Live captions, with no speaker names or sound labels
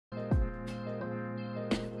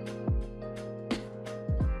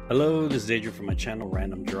Hello, this is Adrian from my channel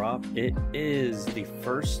Random Drop. It is the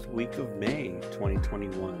first week of May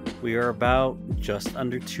 2021. We are about just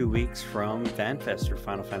under 2 weeks from FanFest or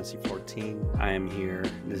Final Fantasy XIV. I am here.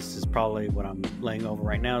 This is probably what I'm laying over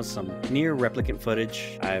right now, some Nier replicant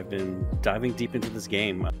footage. I've been diving deep into this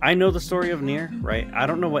game. I know the story of Nier, right? I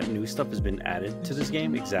don't know what new stuff has been added to this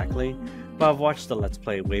game exactly, but I've watched the Let's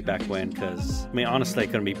Play way back when because, I mean, honestly, I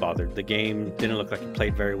couldn't be bothered. The game didn't look like it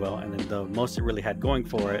played very well, and then the most it really had going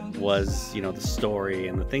for it was, you know, the story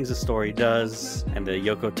and the things the story does and the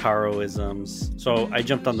Yoko Taro-isms. So I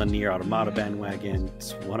jumped on the Nier Automata bandwagon.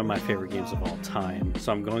 It's one of my favorite games of all time.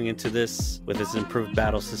 So I'm going into this with its improved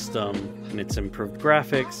battle system and its improved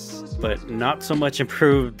graphics, but not so much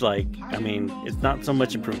improved, like, I mean, it's not so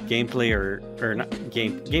much improved gameplay or not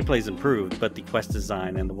gameplay is improved, but the quest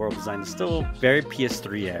design and the world design is still very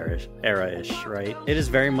PS3 era-ish, right? It is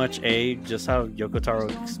very much just how Yoko Taro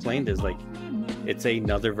explained is like, it's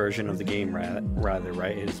another version of the game rather,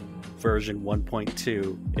 right? It is version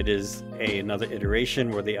 1.2. It is another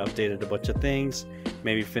iteration where they updated a bunch of things,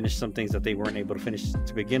 maybe finished some things that they weren't able to finish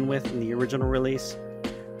to begin with in the original release.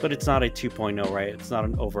 But it's not a 2.0, right? It's not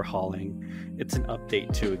an overhauling. It's an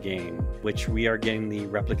update to a game, which we are getting the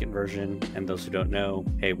replicant version. And those who don't know,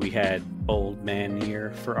 hey, we had Old Man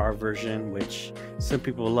Nier for our version, which some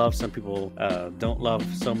people love, some people don't love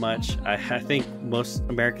so much. I think most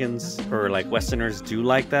Americans or like Westerners do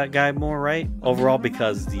like that guy more, right? Overall,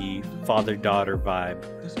 because the father-daughter vibe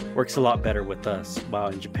works a lot better with us, while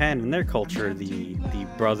in Japan, in their culture, the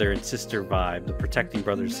brother and sister vibe, the protecting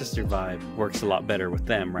brother and sister vibe works a lot better with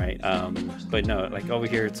them, right? But no, like over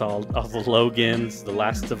here, it's all the Logans, the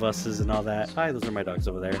Last of Us's and all that. Hi, those are my dogs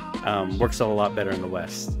over there. Works a lot better in the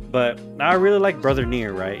West. But I really like Brother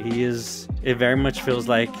Nier, right? It very much feels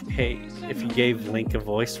like, hey, if you gave Link a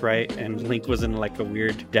voice, right, and Link was in like a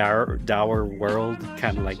weird dour world,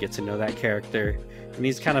 kind of like get to know that character. And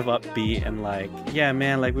he's kind of upbeat and like, yeah,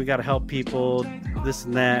 man, like we gotta help people, this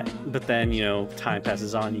and that. But then, you know, time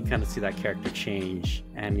passes on, you kind of see that character change,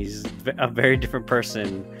 and he's a very different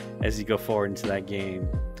person as you go forward into that game.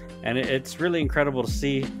 And it's really incredible to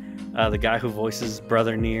see. The guy who voices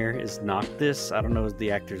Brother Nier is Noctis. I don't know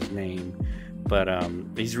the actor's name, but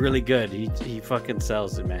he's really good. He fucking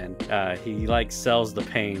sells it, man. He like sells the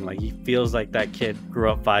pain. Like he feels like that kid grew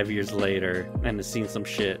up 5 years later and has seen some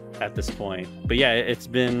shit at this point. But yeah, it's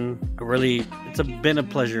been a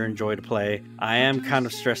pleasure and joy to play. I am kind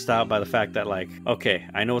of stressed out by the fact that, like, okay,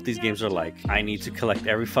 I know what these games are like. I need to collect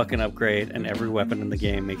every fucking upgrade and every weapon in the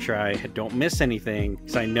game, make sure I don't miss anything,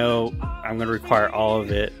 because I know I'm gonna require all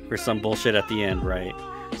of it for some bullshit at the end, right?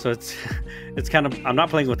 So it's kind of, I'm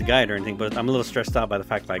not playing with the guide or anything, but I'm a little stressed out by the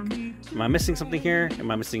fact, like, am I missing something here?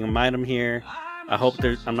 Am I missing an item here? I hope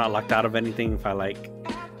I'm not locked out of anything if I, like,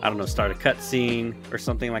 I don't know, start a cutscene or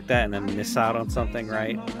something like that and then miss out on something,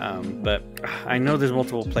 right? But I know there's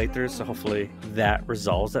multiple playthroughs, so hopefully that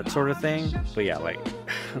resolves that sort of thing. But yeah, like,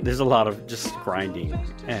 there's a lot of just grinding,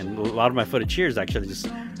 and a lot of my footage here is actually just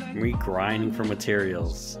me grinding for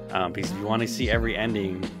materials, because if you want to see every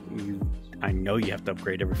ending, I know you have to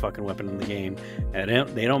upgrade every fucking weapon in the game, and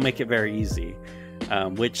they don't make it very easy,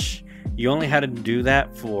 which you only had to do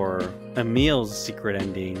that for Emil's secret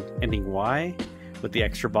ending Y, with the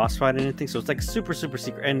extra boss fight and anything. So it's like super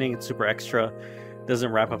secret ending. It's super extra,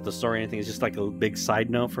 doesn't wrap up the story or anything. It's just like a big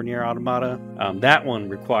side note for Nier Automata. That one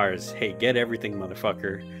requires, hey, get everything,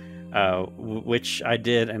 motherfucker, which I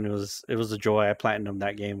did, and it was a joy. I platinumed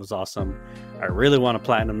that game. It was awesome. I really want to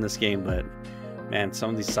platinum this game, but man,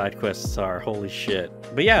 some of these side quests are holy shit.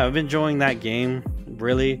 But yeah, I've been enjoying that game,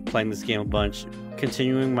 really playing this game a bunch,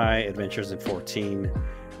 continuing my adventures in 14.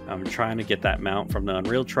 I'm trying to get that mount from the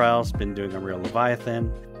Unreal Trials, been doing Unreal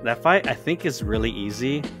Leviathan. That fight I think is really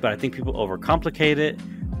easy, but I think people overcomplicate it,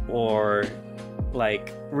 or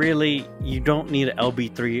like, really, you don't need an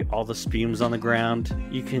LB3, all the spumes on the ground.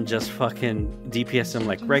 You can just fucking DPS them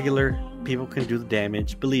like regular. People can do the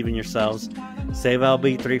damage, believe in yourselves. Save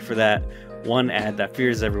LB3 for that one ad that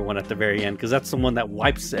fears everyone at the very end, because that's the one that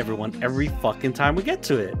wipes everyone every fucking time we get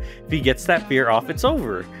to it. If he gets that fear off, it's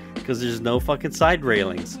over, because there's no fucking side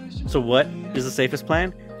railings. So what is the safest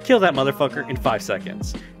plan? Kill that motherfucker in 5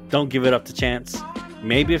 seconds. Don't give it up to chance.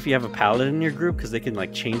 Maybe if you have a paladin in your group, because they can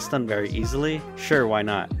like chain stun very easily, sure, why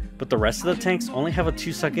not? But the rest of the tanks only have a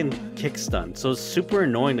 2-second kick stun, so it's super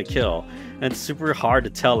annoying to kill, and it's super hard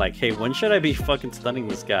to tell, like, hey, when should I be fucking stunning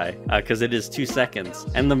this guy? Because it is 2 seconds,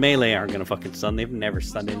 and the melee aren't gonna fucking stun. They've never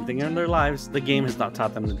stunned anything in their lives. The game has not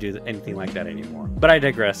taught them to do anything like that anymore. But I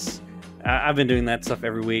digress. I've been doing that stuff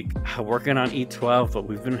every week, working on E12, but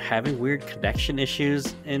we've been having weird connection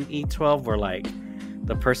issues in E12 where, like,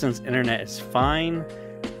 the person's internet is fine,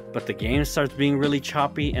 but the game starts being really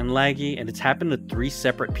choppy and laggy, and it's happened to 3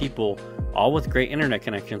 separate people, all with great internet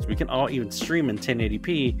connections. We can all even stream in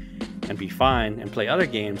 1080p and be fine and play other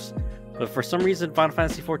games, but for some reason Final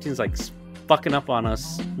Fantasy XIV is like fucking up on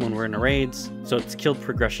us when we're in the raids, so it's killed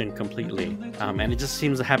progression completely. And it just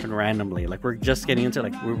seems to happen randomly. Like, we're just getting into,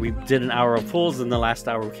 like, we did an hour of pulls, and the last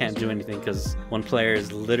hour we can't do anything because one player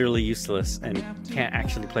is literally useless and can't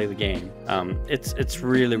actually play the game. It's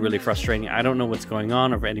really, really frustrating. I don't know what's going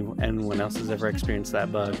on, or if anyone else has ever experienced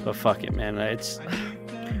that bug, but fuck it, man. I just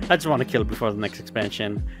want to kill it before the next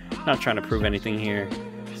expansion. Not trying to prove anything here.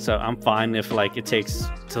 So I'm fine if, like, it takes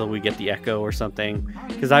till we get the Echo or something,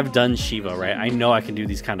 because I've done Shiva, right? I know I can do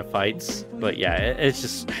these kind of fights, but yeah, it's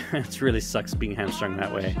just it really sucks being hamstrung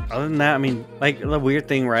that way. Other than that, I mean, like, the weird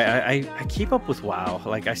thing, right? I keep up with WoW.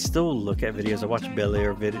 Like, I still look at videos. I watch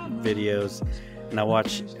Belair videos, and I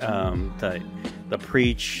watch the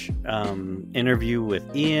Preach interview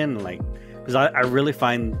with Ian, like, because I really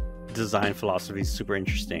find design philosophy super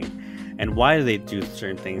interesting, and why they do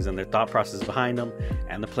certain things, and their thought process behind them,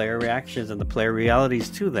 and the player reactions and the player realities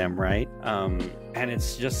to them, right? And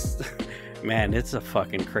it's just man, it's a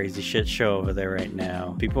fucking crazy shit show over there right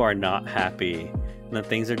now. People are not happy, and the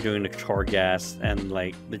things they're doing to Torghast and,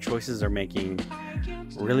 like, the choices they're making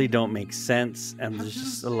really don't make sense, and there's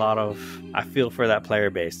just a lot of, I feel for that player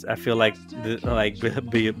base. I feel like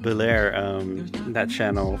Belair, that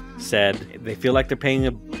channel said they feel like they're playing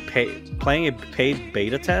a paid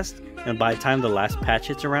beta test, and by the time the last patch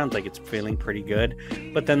hits around, like, it's feeling pretty good,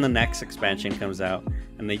 but then the next expansion comes out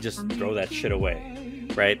and they just throw that shit away,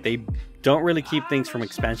 right? They don't really keep things from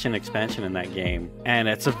expansion in that game, and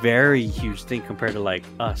it's a very huge thing compared to, like,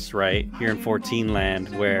 us, right here in 14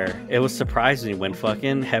 land, where it was surprising when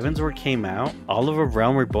fucking Heavensward came out, all of a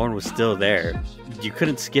Realm Reborn was still there. You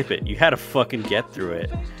couldn't skip it. You had to fucking get through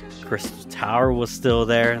it. Crystal Tower was still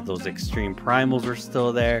there, those extreme primals were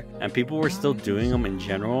still there, and people were still doing them in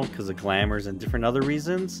general because of glamours and different other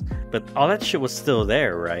reasons, but all that shit was still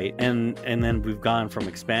there, right? And then we've gone from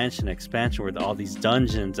expansion to expansion with all these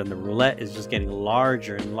dungeons, and the roulette is just getting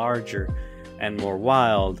larger and larger and more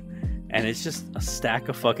wild, and it's just a stack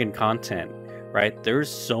of fucking content, right? There's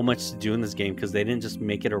so much to do in this game because they didn't just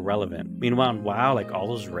make it irrelevant. Meanwhile, in WoW, like, all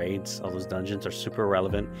those raids, all those dungeons are super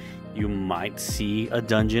relevant. You might see a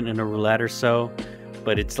dungeon in a roulette or so,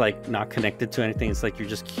 but it's, like, not connected to anything. It's like you're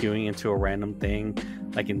just queuing into a random thing,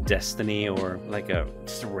 like in Destiny, or like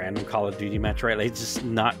just a random Call of Duty match, right? Like, it's just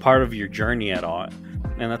not part of your journey at all.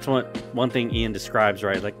 And that's one thing Ian describes,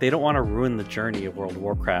 right? Like, they don't want to ruin the journey of World of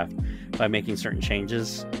Warcraft by making certain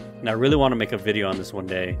changes. And I really want to make a video on this one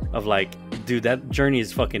day of, like, dude, that journey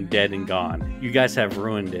is fucking dead and gone. You guys have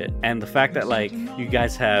ruined it. And the fact that, like, you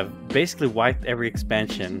guys have basically wiped every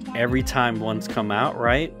expansion every time one's come out,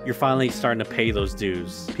 right? You're finally starting to pay those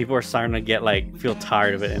dues. People are starting to get, like, feel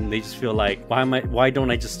tired of it, and they just feel like, why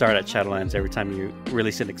don't I just start at Shadowlands every time you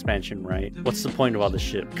release an expansion, right? What's the point of all this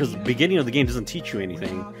shit? Because the beginning of the game doesn't teach you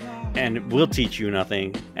anything, and it will teach you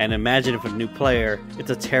nothing. And imagine if a new player,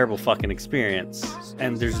 it's a terrible fucking experience,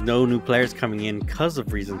 and there's no new players coming in because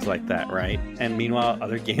of reasons like that, right? And meanwhile,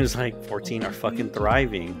 other games like 14 are fucking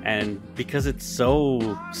thriving, and because it's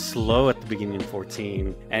so slow at the beginning of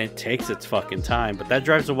 14, and it takes its fucking time, but that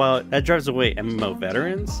drives away MMO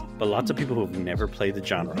veterans. But lots of people who have never played the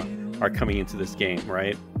genre are coming into this game,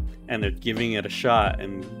 right? And they're giving it a shot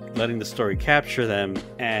and letting the story capture them,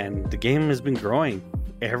 and the game has been growing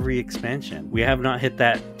every expansion. We have not hit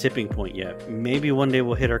that tipping point yet. Maybe one day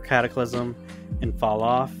we'll hit our cataclysm and fall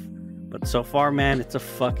off, but so far, man,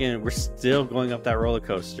 we're still going up that roller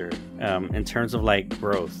coaster in terms of, like,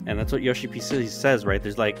 growth. And that's what Yoshi PC says, right?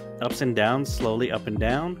 There's, like, ups and downs, slowly up and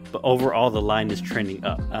down, but overall the line is trending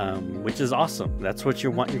up, which is awesome. That's what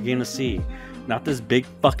you want your game to see. Not this big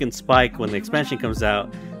fucking spike when the expansion comes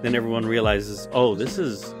out, then everyone realizes, oh, this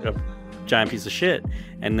is a giant piece of shit,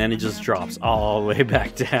 and then it just drops all the way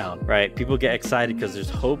back down, right? People get excited because there's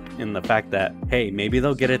hope in the fact that, hey, maybe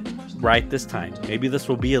they'll get it right this time. Maybe this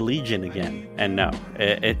will be a Legion again. And no,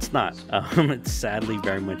 it's not. It's sadly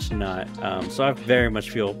very much not. So I very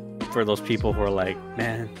much feel for those people who are like,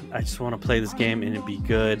 man, I just want to play this game and it be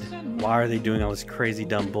good. Why are they doing all this crazy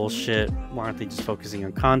dumb bullshit? Why aren't they just focusing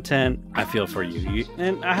on content? I feel for you.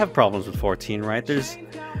 And I have problems with 14, right?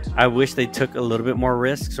 I wish they took a little bit more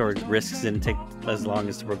risks, or risks didn't take as long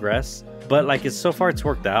as to progress. But, like, so far it's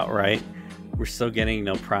worked out, right? We're still getting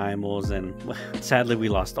primals, and sadly we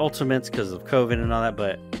lost ultimates because of COVID and all that.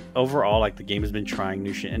 But overall, like, the game has been trying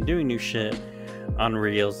new shit and doing new shit on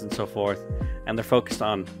reels and so forth, and they're focused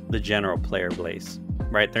on the general player base.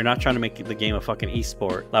 right? They're not trying to make the game a fucking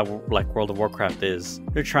esport like World of Warcraft is.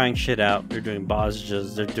 They're trying shit out. They're doing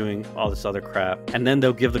bosses. They're doing all this other crap. And then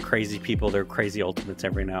they'll give the crazy people their crazy ultimates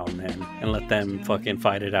every now and then and let them fucking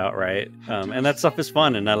fight it out, right? And that stuff is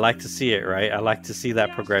fun, and I like to see it, right? I like to see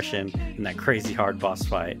that progression and that crazy hard boss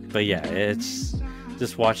fight. But yeah, it's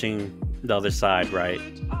just watching the other side, right?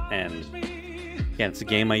 And again, it's a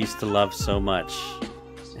game I used to love so much,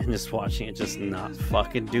 and just watching it just not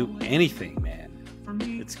fucking do anything, man.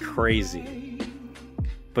 It's crazy.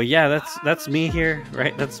 But yeah, that's me here,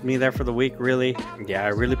 right? That's me there for the week, really. Yeah, I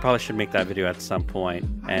really probably should make that video at some point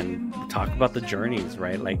and talk about the journeys,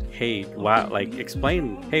 right? Like, hey, wow, like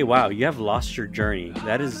explain, hey, wow, you have lost your journey.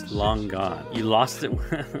 That is long gone. You lost it.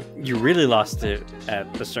 You really lost it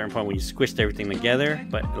at a certain point when you squished everything together,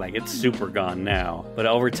 but like it's super gone now. But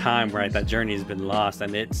over time, right, that journey has been lost,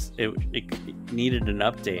 and it needed an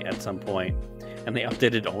update at some point. And they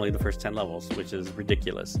updated only the first 10 levels, which is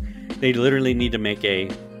ridiculous. They literally need to make a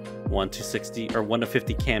 1 to 60 or 1 to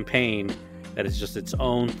 50 campaign that is just its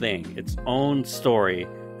own thing, its own story.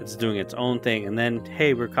 It's doing its own thing, and then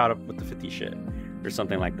hey, we're caught up with the 50 shit or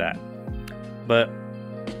something like that. But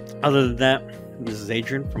other than that, this is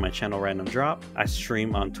Adrian from my channel Random Drop. I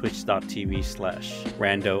stream on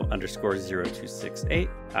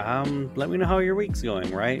twitch.tv/rando_0268. Let me know how your week's going,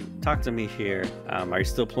 right? Talk to me here. Are you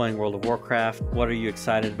still playing World of Warcraft? What are you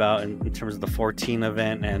excited about in terms of the 14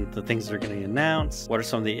 event and the things they're going to announce? What are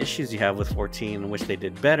some of the issues you have with 14 and wish they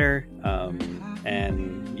did better?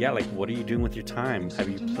 And yeah, like, what are you doing with your time? Have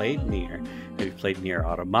you played Nier? Have you played Nier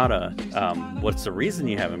Automata? What's the reason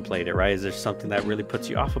you haven't played it, right? Is there something that really puts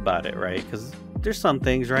you off about it, right? Because there's some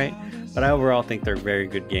things, right? But I overall think they're very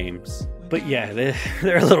good games. But yeah,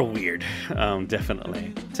 they're a little weird,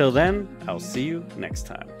 definitely. Till then, I'll see you next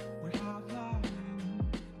time.